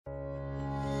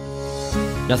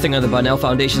Nothing on the Bonnell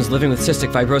Foundation's Living with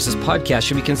Cystic Fibrosis podcast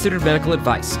should be considered medical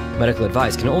advice. Medical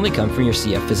advice can only come from your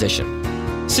CF physician.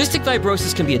 Cystic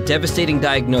fibrosis can be a devastating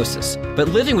diagnosis, but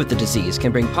living with the disease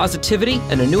can bring positivity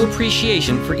and a new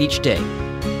appreciation for each day.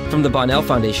 From the Bonnell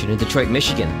Foundation in Detroit,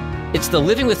 Michigan, it's the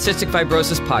Living with Cystic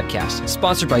Fibrosis podcast,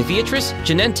 sponsored by Viatris,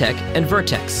 Genentech, and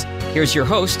Vertex. Here's your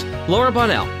host, Laura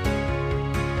Bonnell.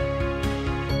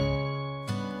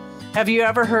 Have you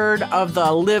ever heard of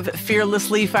the Live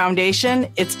Fearlessly Foundation?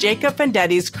 It's Jacob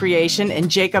Venditti's creation, and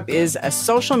Jacob is a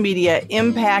social media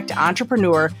impact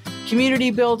entrepreneur,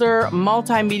 community builder,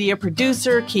 multimedia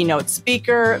producer, keynote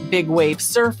speaker, big wave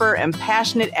surfer, and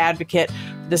passionate advocate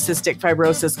for the cystic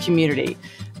fibrosis community.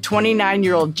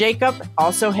 29-year-old Jacob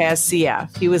also has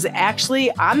CF. He was actually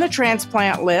on the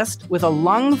transplant list with a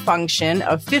lung function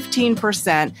of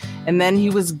 15%, and then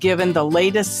he was given the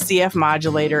latest CF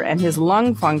modulator, and his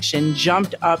lung function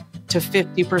jumped up to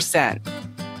 50%.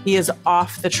 He is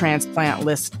off the transplant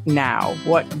list now.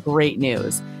 What great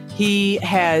news. He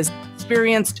has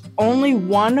experienced only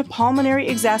one pulmonary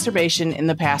exacerbation in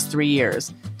the past 3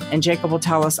 years. And Jacob will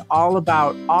tell us all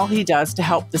about all he does to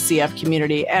help the CF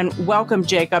community. And welcome,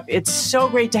 Jacob. It's so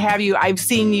great to have you. I've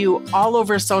seen you all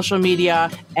over social media,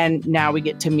 and now we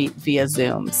get to meet via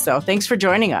Zoom. So thanks for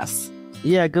joining us.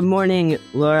 Yeah, good morning,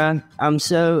 Laura. I'm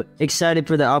so excited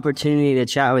for the opportunity to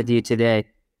chat with you today.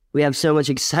 We have so much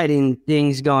exciting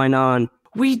things going on.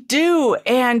 We do.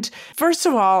 And first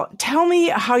of all, tell me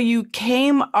how you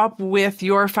came up with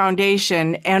your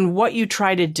foundation and what you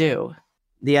try to do.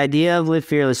 The idea of Live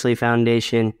Fearlessly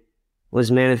Foundation was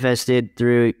manifested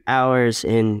through hours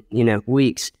and,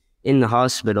 weeks in the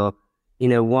hospital,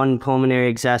 one pulmonary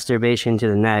exacerbation to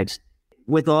the next.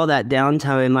 With all that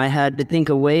downtime, I had to think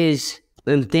of ways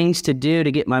and things to do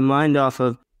to get my mind off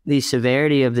of the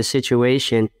severity of the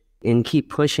situation and keep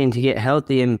pushing to get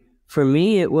healthy. And for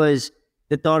me, it was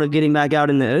the thought of getting back out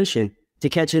in the ocean to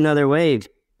catch another wave.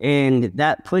 And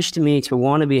that pushed me to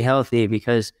want to be healthy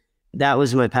because that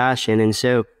was my passion. And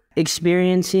so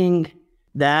experiencing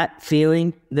that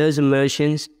feeling, those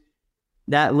emotions,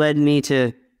 that led me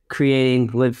to creating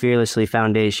Live Fearlessly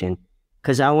Foundation,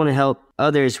 because I want to help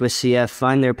others with CF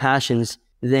find their passions.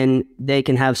 Then they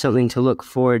can have something to look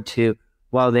forward to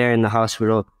while they're in the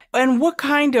hospital. And what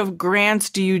kind of grants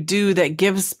do you do that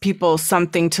gives people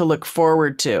something to look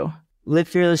forward to? Live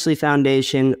Fearlessly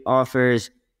Foundation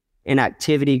offers an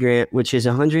activity grant, which is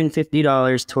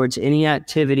 $150 towards any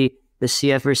activity the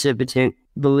CF recipient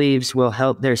believes will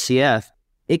help their CF.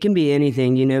 It can be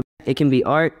anything, It can be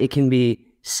art, it can be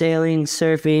sailing,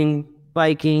 surfing,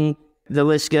 biking, the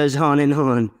list goes on and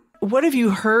on. What have you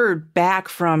heard back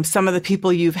from some of the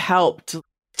people you've helped?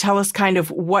 Tell us kind of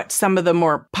what some of the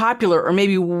more popular or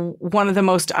maybe one of the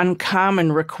most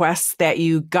uncommon requests that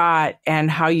you got and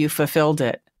how you fulfilled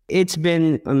it. It's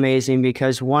been amazing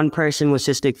because one person with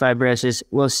cystic fibrosis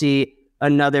will see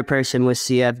another person with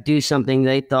CF do something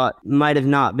they thought might have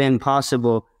not been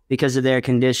possible because of their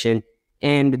condition.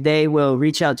 And they will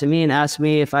reach out to me and ask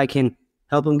me if I can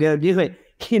help them go do it,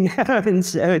 And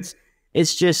so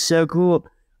it's just so cool.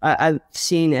 I've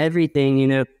seen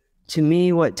everything, To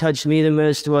me, what touched me the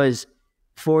most was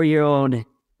 4-year-old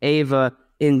Ava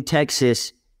in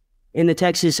Texas. In the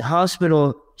Texas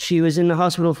hospital, she was in the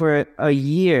hospital for a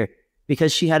year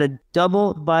because she had a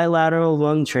double bilateral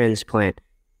lung transplant.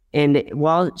 And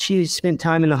while she spent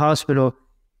time in the hospital,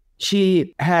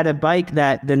 she had a bike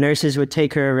that the nurses would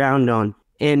take her around on.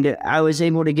 And I was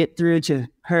able to get through to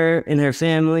her and her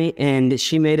family, and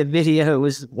she made a video. It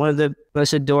was one of the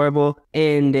most adorable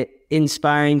and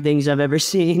inspiring things I've ever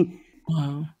seen.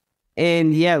 Wow.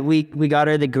 And yeah, we got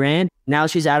her the grant. Now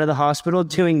she's out of the hospital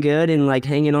doing good and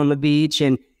hanging on the beach.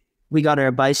 And we got her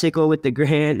a bicycle with the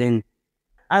grant, and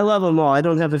I love them all. I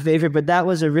don't have a favorite, but that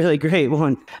was a really great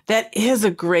one. That is a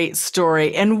great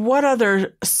story. And what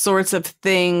other sorts of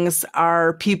things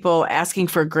are people asking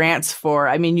for grants for?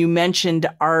 I mean, you mentioned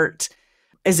art.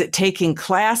 Is it taking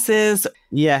classes?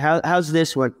 Yeah, how's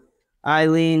this one?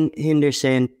 Eileen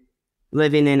Henderson,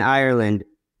 living in Ireland.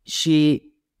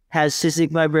 She has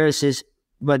cystic fibrosis,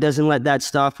 but doesn't let that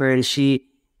stop her. And she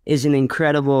is an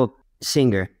incredible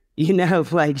singer.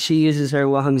 She uses her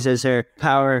lungs as her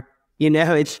power.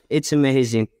 It's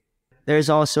amazing. There's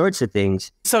all sorts of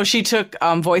things. So she took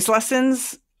voice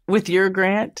lessons with your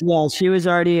grant? Well, she was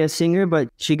already a singer, but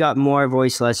she got more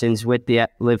voice lessons with the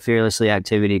Live Fearlessly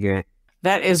activity grant.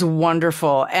 That is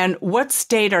wonderful. And what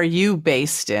state are you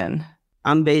based in?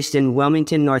 I'm based in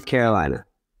Wilmington, North Carolina.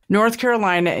 North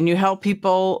Carolina, and you help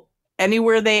people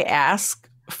anywhere they ask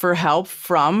for help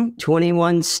from?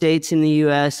 21 states in the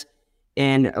U.S.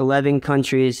 and 11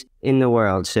 countries in the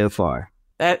world so far.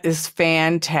 That is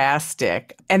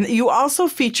fantastic. And you also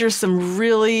feature some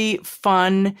really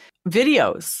fun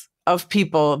videos of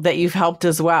people that you've helped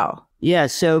as well. Yeah,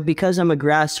 so because I'm a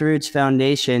grassroots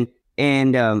foundation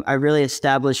and I really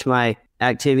established my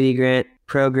activity grant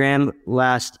program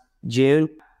last June,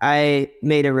 I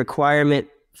made a requirement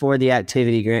for the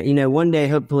activity grant. One day,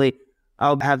 hopefully,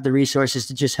 I'll have the resources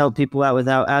to just help people out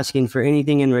without asking for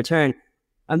anything in return.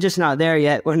 I'm just not there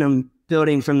yet when I'm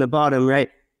building from the bottom, right?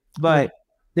 But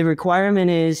the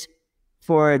requirement is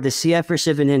for the CF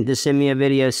recipient to send me a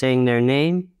video saying their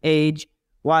name, age,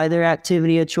 why their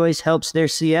activity of choice helps their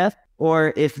CF,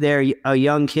 or if they're a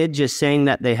young kid, just saying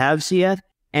that they have CF,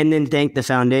 and then thank the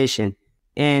foundation.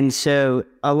 And so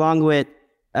along with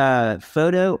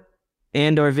photo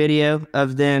and or video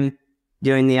of them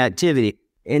doing the activity.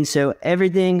 And so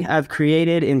everything I've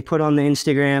created and put on the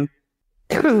Instagram,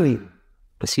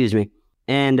 excuse me,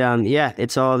 and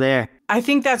it's all there. I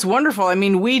think that's wonderful. I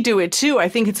mean, we do it too. I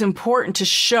think it's important to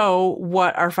show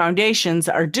what our foundations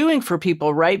are doing for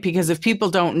people, right? Because if people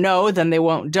don't know, then they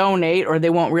won't donate or they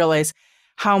won't realize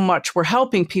how much we're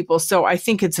helping people. So I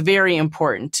think it's very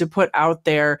important to put out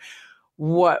there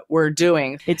what we're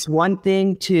doing. It's one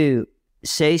thing to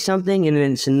say something and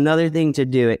it's another thing to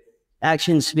do it.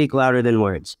 Actions speak louder than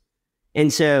words.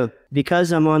 And so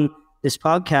because I'm on this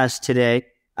podcast today,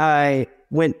 I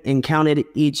went and counted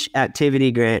each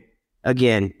activity grant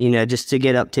again, just to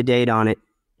get up to date on it.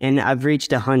 And I've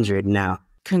reached 100 now.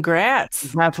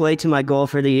 Congrats. I'm halfway to my goal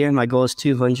for the year. My goal is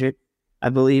 200. I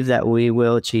believe that we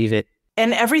will achieve it.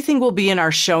 And everything will be in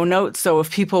our show notes. So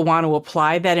if people want to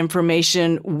apply, that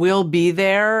information will be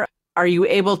there. Are you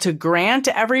able to grant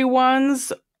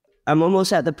everyone's? I'm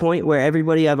almost at the point where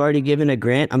everybody I've already given a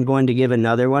grant, I'm going to give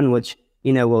another one, which,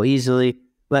 will easily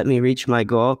let me reach my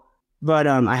goal. But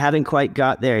I haven't quite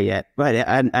got there yet. But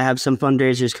I have some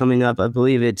fundraisers coming up. I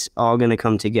believe it's all going to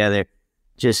come together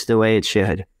just the way it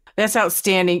should. That's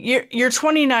outstanding. You're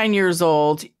 29 years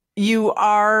old. You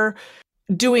are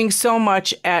doing so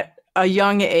much at a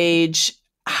young age.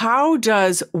 How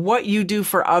does what you do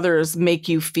for others make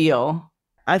you feel?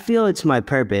 I feel it's my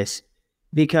purpose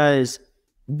because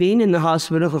being in the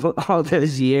hospital all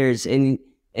those years and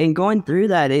going through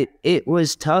that, it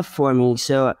was tough for me.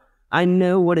 So I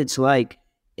know what it's like,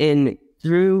 and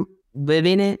through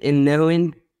living it and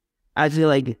knowing, I feel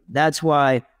like that's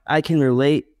why I can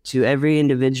relate to every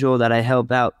individual that I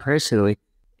help out personally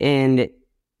and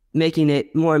making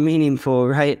it more meaningful,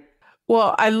 right?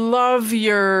 Well, I love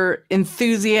your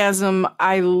enthusiasm.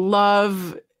 I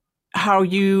love how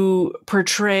you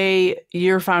portray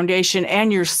your foundation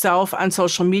and yourself on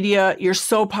social media. You're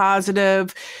so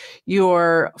positive.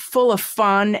 You're full of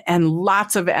fun and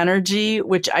lots of energy,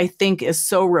 which I think is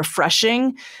so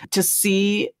refreshing to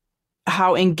see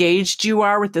how engaged you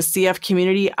are with the CF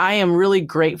community. I am really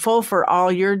grateful for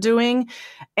all you're doing.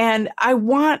 And I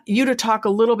want you to talk a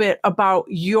little bit about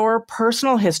your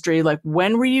personal history. Like,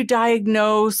 when were you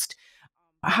diagnosed?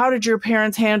 How did your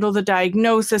parents handle the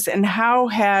diagnosis? And how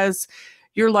has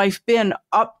your life been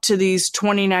up to these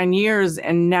 29 years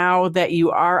and now that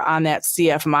you are on that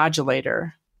CF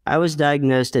modulator? I was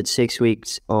diagnosed at 6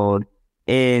 weeks old,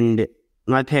 and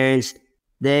my parents,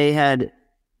 they had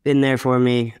been there for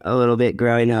me a little bit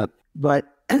growing up, but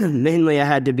mainly I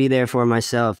had to be there for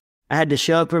myself. I had to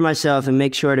show up for myself and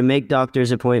make sure to make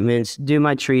doctor's appointments, do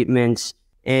my treatments,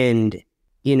 and,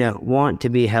 want to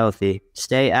be healthy,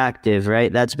 stay active,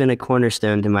 right? That's been a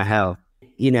cornerstone to my health.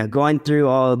 Going through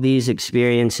all of these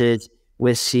experiences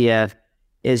with CF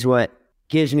is what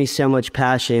gives me so much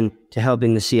passion to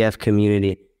helping the CF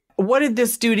community. What did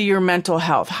this do to your mental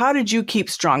health? How did you keep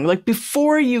strong? Like,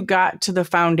 before you got to the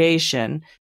foundation,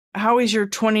 how has your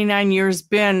 29 years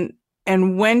been?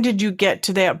 And when did you get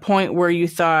to that point where you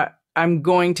thought, I'm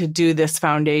going to do this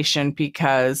foundation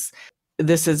because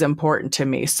this is important to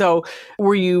me? So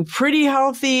were you pretty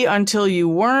healthy until you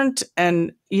weren't?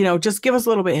 And, just give us a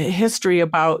little bit of history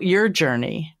about your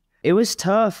journey. It was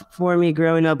tough for me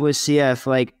growing up with CF.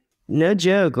 Like, no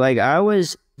joke. Like, I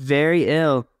was very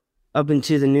ill up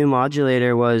until the new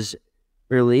modulator was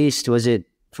released. Was it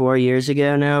 4 years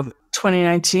ago now?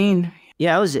 2019.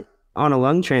 Yeah, I was on a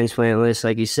lung transplant list,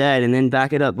 like you said. And then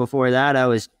back it up before that, I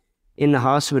was in the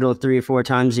hospital 3 or 4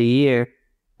 times a year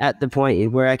at the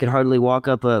point where I could hardly walk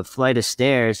up a flight of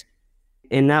stairs.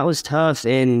 And that was tough.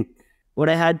 And what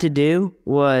I had to do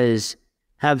was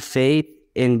have faith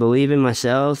and believe in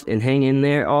myself and hang in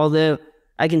there. Although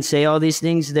I can say all these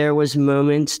things, there was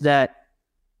moments that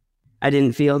I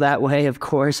didn't feel that way, of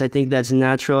course. I think that's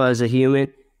natural as a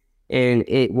human. And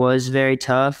it was very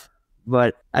tough,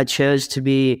 but I chose to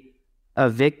be a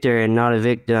victor and not a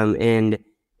victim. And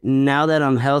now that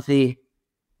I'm healthy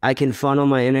I can funnel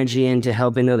my energy into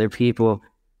helping other people.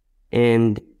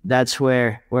 And that's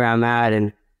where I'm at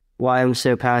and why I'm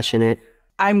so passionate.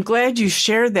 I'm glad you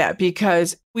shared that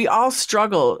because we all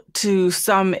struggle to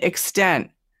some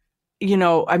extent.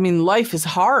 Life is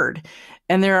hard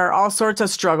and there are all sorts of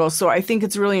struggles. So I think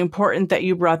it's really important that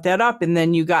you brought that up and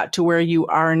then you got to where you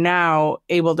are now,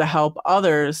 able to help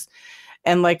others.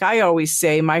 And like I always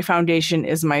say, my foundation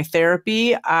is my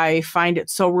therapy. I find it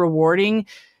so rewarding,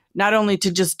 not only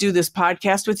to just do this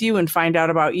podcast with you and find out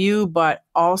about you, but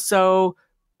also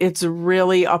it's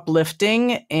really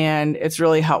uplifting and it's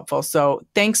really helpful. So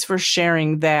thanks for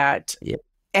sharing that. Yeah.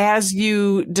 As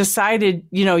you decided,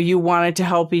 you wanted to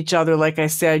help each other, like I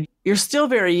said, you're still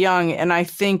very young. And I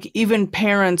think even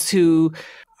parents who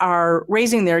are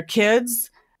raising their kids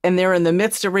and they're in the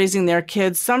midst of raising their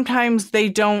kids, sometimes they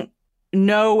don't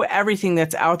know everything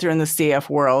that's out there in the CF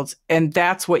world. And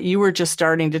that's what you were just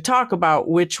starting to talk about,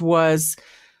 which was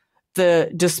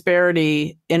the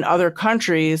disparity in other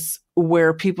countries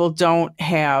where people don't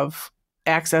have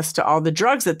access to all the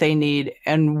drugs that they need.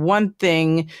 And one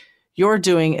thing you're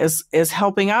doing is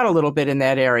helping out a little bit in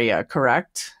that area,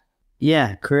 correct?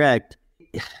 Yeah, correct.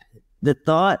 The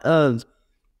thought of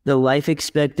the life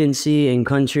expectancy in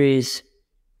countries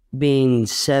being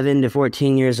 7 to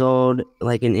 14 years old,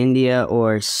 like in India,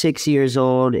 or 6 years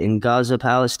old in Gaza,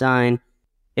 Palestine,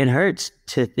 it hurts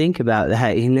to think about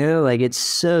that, like it's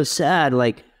so sad.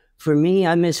 Like for me,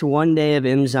 I miss one day of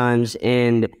enzymes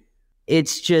and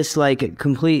it's just like a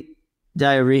complete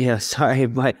diarrhea. Sorry,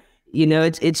 but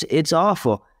it's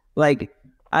awful. Like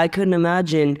I couldn't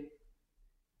imagine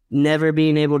never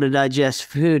being able to digest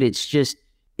food.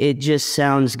 It just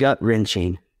sounds gut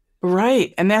wrenching.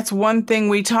 Right. And that's one thing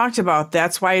we talked about.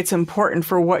 That's why it's important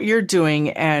for what you're doing.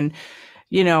 And,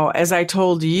 as I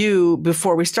told you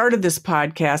before we started this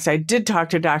podcast, I did talk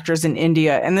to doctors in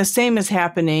India, and the same is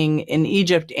happening in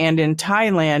Egypt and in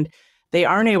Thailand. They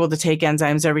aren't able to take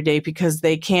enzymes every day because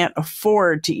they can't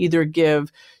afford to either give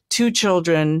 2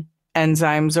 children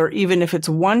enzymes, or even if it's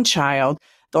 1 child,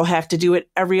 they'll have to do it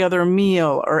every other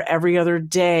meal or every other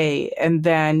day. And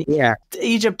then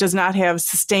Egypt does not have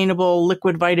sustainable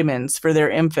liquid vitamins for their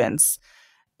infants.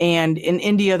 And in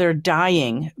India, they're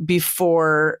dying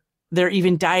before they're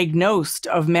even diagnosed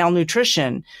of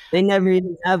malnutrition. They never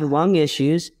even have lung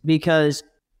issues because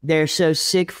they're so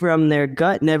sick from their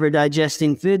gut never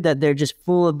digesting food that they're just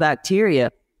full of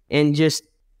bacteria, and just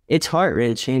it's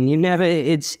heart-wrenching.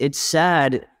 It's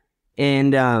sad.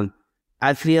 And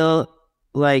I feel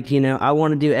like, I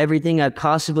want to do everything I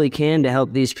possibly can to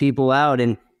help these people out.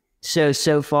 And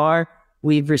so far,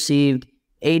 we've received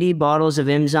 80 bottles of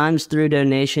enzymes through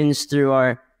donations through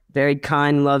our very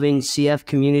kind, loving CF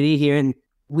community here. And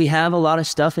we have a lot of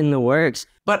stuff in the works.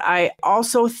 But I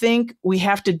also think we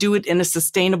have to do it in a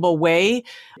sustainable way.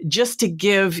 Just to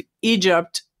give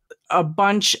Egypt a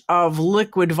bunch of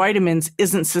liquid vitamins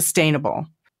isn't sustainable.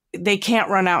 They can't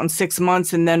run out in 6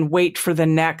 months and then wait for the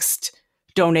next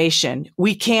donation.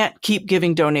 We can't keep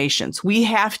giving donations. We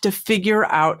have to figure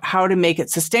out how to make it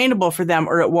sustainable for them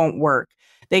or it won't work.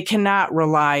 They cannot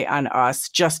rely on us,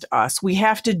 just us. We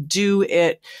have to do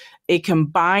it a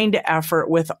combined effort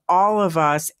with all of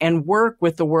us and work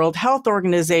with the World Health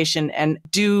Organization and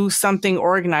do something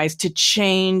organized to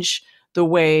change the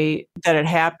way that it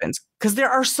happens. Because there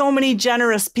are so many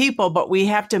generous people, but we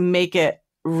have to make it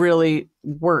really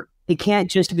work. It can't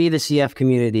just be the CF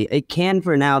community. It can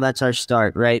for now. That's our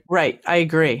start, right? Right. I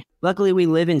agree. Luckily, we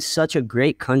live in such a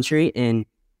great country and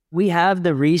we have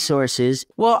the resources.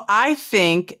 Well, I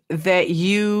think that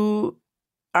you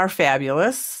are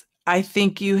fabulous. I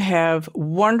think you have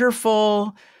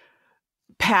wonderful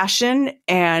passion,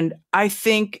 and I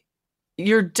think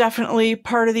you're definitely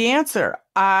part of the answer.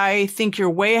 I think you're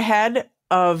way ahead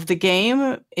of the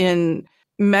game in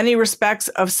many respects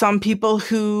of some people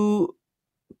who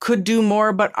could do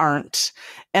more but aren't.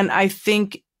 And I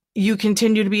think you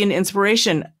continue to be an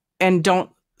inspiration and don't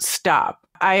stop.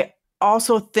 I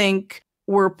also think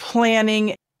we're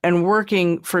planning and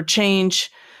working for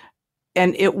change,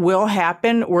 and it will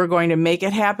happen. We're going to make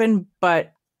it happen.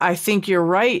 But I think you're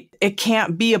right. It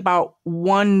can't be about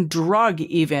one drug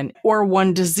even, or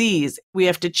one disease. We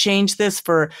have to change this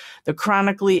for the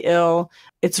chronically ill.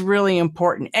 It's really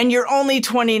important. And you're only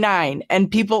 29,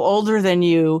 and people older than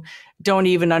you don't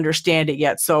even understand it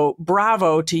yet. So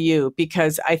bravo to you,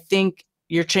 because I think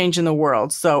you're changing the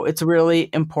world. So it's really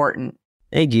important.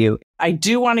 Thank you. I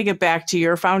do want to get back to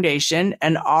your foundation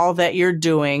and all that you're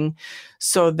doing,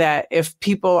 so that if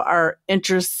people are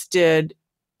interested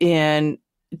in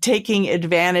taking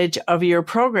advantage of your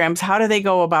programs, how do they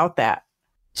go about that?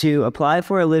 To apply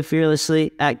for a Live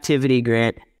Fearlessly activity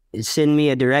grant, send me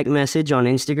a direct message on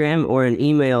Instagram or an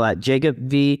email at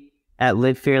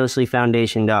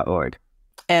jacobv@livefearlesslyfoundation.org.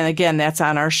 And again, that's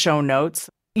on our show notes.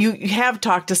 You have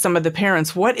talked to some of the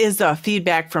parents. What is the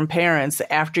feedback from parents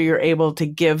after you're able to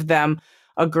give them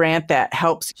a grant that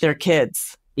helps their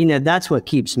kids? That's what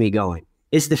keeps me going.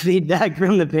 It's the feedback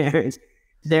from the parents.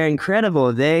 They're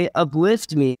incredible. They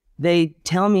uplift me. They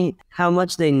tell me how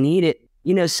much they need it.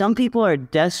 Some people are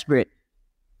desperate.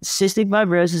 Cystic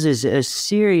fibrosis is a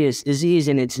serious disease,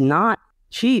 and it's not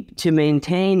cheap to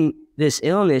maintain this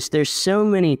illness. There's so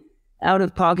many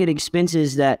out-of-pocket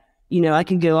expenses that, I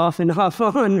can go off and off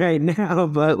on right now,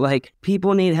 but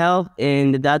people need help,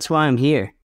 and that's why I'm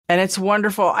here. And it's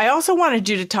wonderful. I also wanted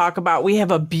you to talk about, we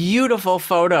have a beautiful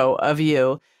photo of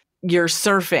you're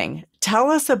surfing.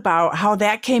 Tell us about how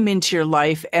that came into your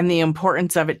life and the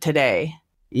importance of it today.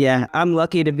 Yeah, I'm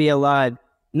lucky to be alive,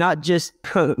 not just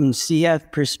from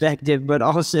CF perspective, but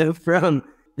also from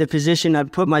the position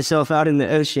I've put myself out in the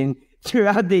ocean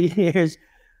throughout the years.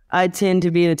 I tend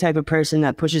to be the type of person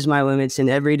that pushes my limits in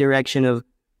every direction of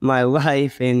my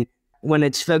life. And when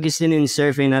it's focused in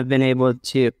surfing, I've been able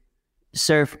to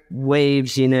surf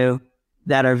waves,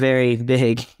 that are very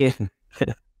big.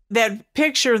 That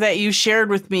picture that you shared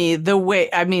with me,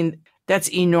 that's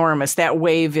enormous. That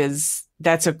wave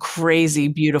that's a crazy,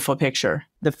 beautiful picture.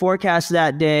 The forecast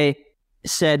that day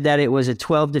said that it was a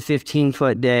 12 to 15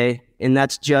 foot day, and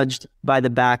that's judged by the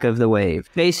back of the wave.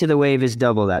 Base of the wave is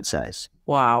double that size.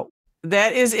 Wow.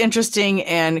 That is interesting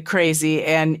and crazy.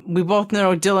 And we both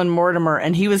know Dylan Mortimer,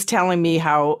 and he was telling me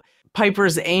how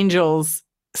Piper's Angels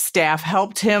staff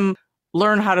helped him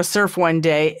learn how to surf one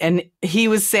day. And he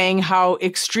was saying how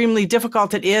extremely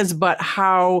difficult it is, but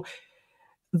how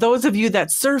those of you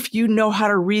that surf, you know how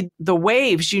to read the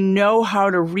waves, you know how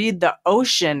to read the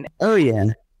ocean. Oh, yeah.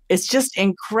 It's just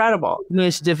incredible. The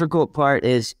most difficult part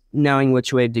is knowing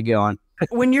which wave to go on.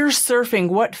 When you're surfing,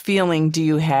 what feeling do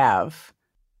you have?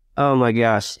 Oh my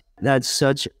gosh, that's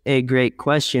such a great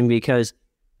question, because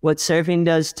what surfing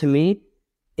does to me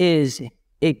is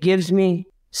it gives me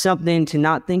something to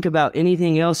not think about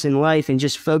anything else in life and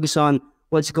just focus on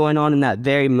what's going on in that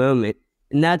very moment.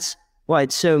 And that's why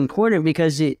it's so important,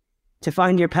 because to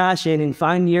find your passion and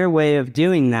find your way of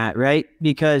doing that, right?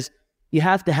 Because you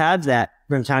have to have that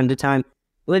from time to time.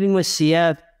 Living with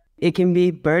CF, it can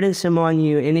be burdensome on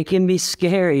you and it can be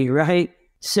scary, right?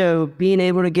 So being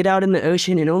able to get out in the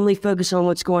ocean and only focus on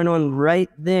what's going on right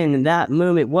then, in that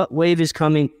moment, what wave is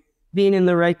coming, being in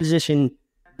the right position,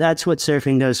 that's what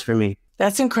surfing does for me.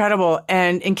 That's incredible.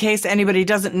 And in case anybody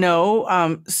doesn't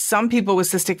know, some people with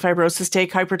cystic fibrosis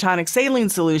take hypertonic saline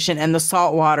solution, and the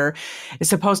salt water is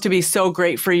supposed to be so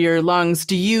great for your lungs.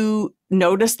 Do you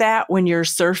notice that when you're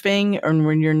surfing or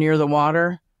when you're near the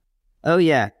water? Oh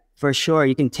yeah, for sure.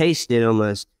 You can taste it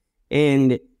almost.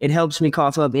 And it helps me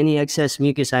cough up any excess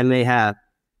mucus I may have.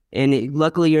 And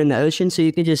luckily you're in the ocean, so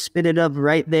you can just spit it up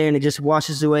right there and it just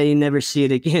washes away. You never see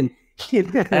it again.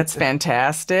 That's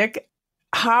fantastic.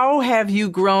 How have you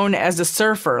grown as a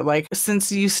surfer?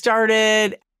 Since you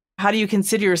started, how do you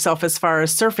consider yourself as far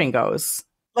as surfing goes?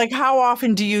 How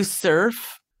often do you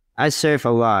surf? I surf a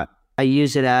lot. I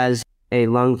use it as a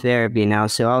lung therapy now.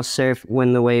 So I'll surf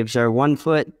when the waves are 1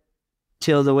 foot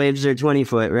till the waves are 20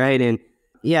 foot, right? And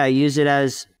yeah, I use it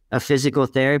as a physical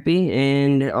therapy,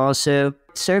 and also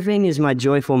surfing is my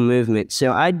joyful movement.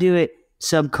 So I do it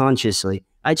subconsciously.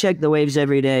 I check the waves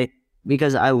every day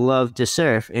because I love to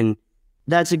surf. And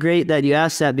that's great that you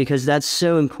asked that, because that's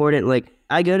so important.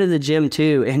 I go to the gym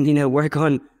too and, work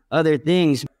on other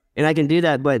things, and I can do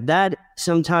that. But that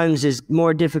sometimes is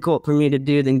more difficult for me to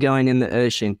do than going in the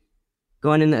ocean.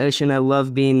 Going in the ocean, I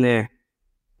love being there.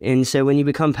 And so when you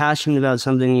become passionate about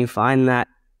something, you find that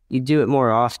you do it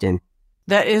more often.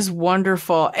 That is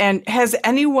wonderful. And has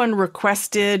anyone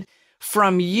requested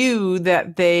from you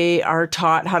that they are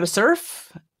taught how to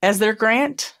surf as their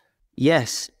grant?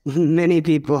 Yes, many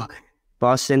people.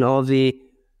 Boston Olvie,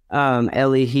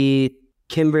 Ellie Heath,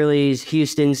 Kimberly's,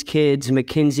 Houston's kids,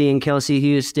 Mackenzie and Kelsey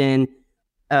Houston,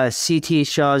 C.T.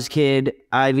 Shaw's kid,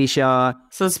 Ivy Shaw.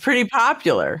 So it's pretty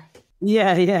popular.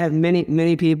 Yeah,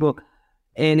 many people.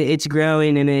 And it's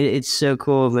growing, and it's so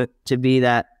cool to be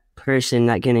that person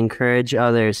that can encourage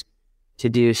others to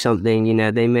do something,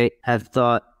 they may have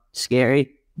thought scary,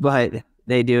 but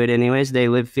they do it anyways. They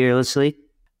live fearlessly.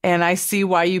 And I see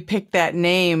why you picked that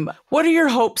name. What are your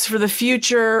hopes for the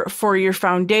future, for your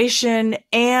foundation,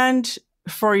 and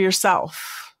for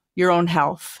yourself, your own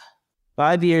health?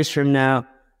 5 years from now,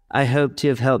 I hope to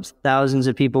have helped thousands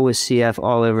of people with CF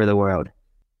all over the world.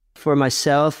 For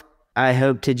myself, I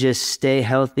hope to just stay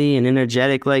healthy and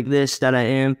energetic like this that I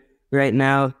am right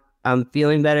now. I'm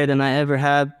feeling better than I ever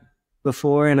have.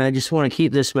 before, and I just want to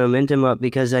keep this momentum up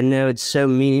because I know it's so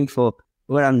meaningful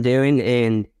what I'm doing,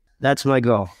 and that's my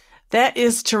goal. That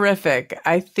is terrific.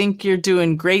 I think you're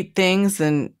doing great things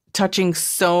and touching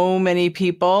so many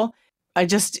people. I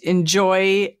just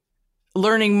enjoy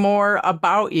learning more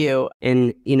about you.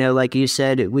 And, like you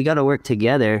said, we got to work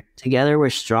together. Together, we're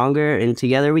stronger, and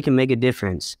together we can make a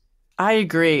difference. I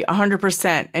agree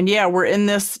 100%. And yeah, we're in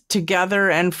this together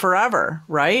and forever,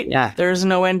 right? Yeah. There's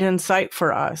no end in sight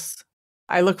for us.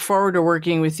 I look forward to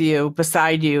working with you,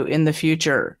 beside you in the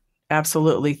future.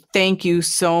 Absolutely. Thank you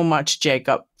so much,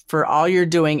 Jacob, for all you're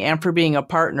doing and for being a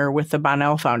partner with the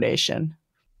Bonnell Foundation.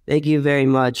 Thank you very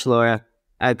much, Laura.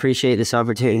 I appreciate this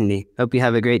opportunity. Hope you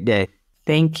have a great day.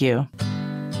 Thank you.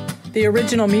 The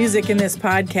original music in this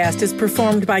podcast is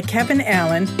performed by Kevin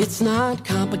Allen, It's not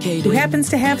complicated. who happens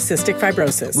to have cystic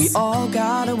fibrosis. We all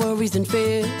got our worries and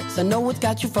fears. I know it's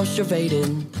got you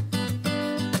frustrated,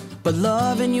 but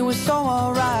loving you is so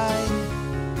alright.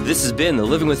 This has been the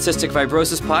Living with Cystic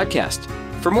Fibrosis podcast.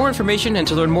 For more information and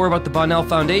to learn more about the Bonnell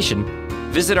Foundation,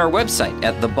 visit our website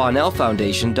at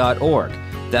thebonnellfoundation.org.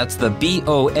 That's the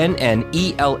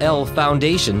BONNELL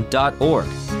Foundation.org.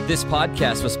 This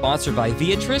podcast was sponsored by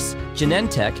Viatris,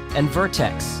 Genentech, and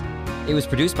Vertex. It was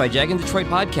produced by Jag and Detroit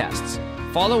Podcasts.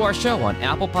 Follow our show on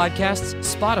Apple Podcasts,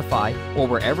 Spotify, or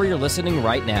wherever you're listening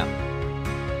right now.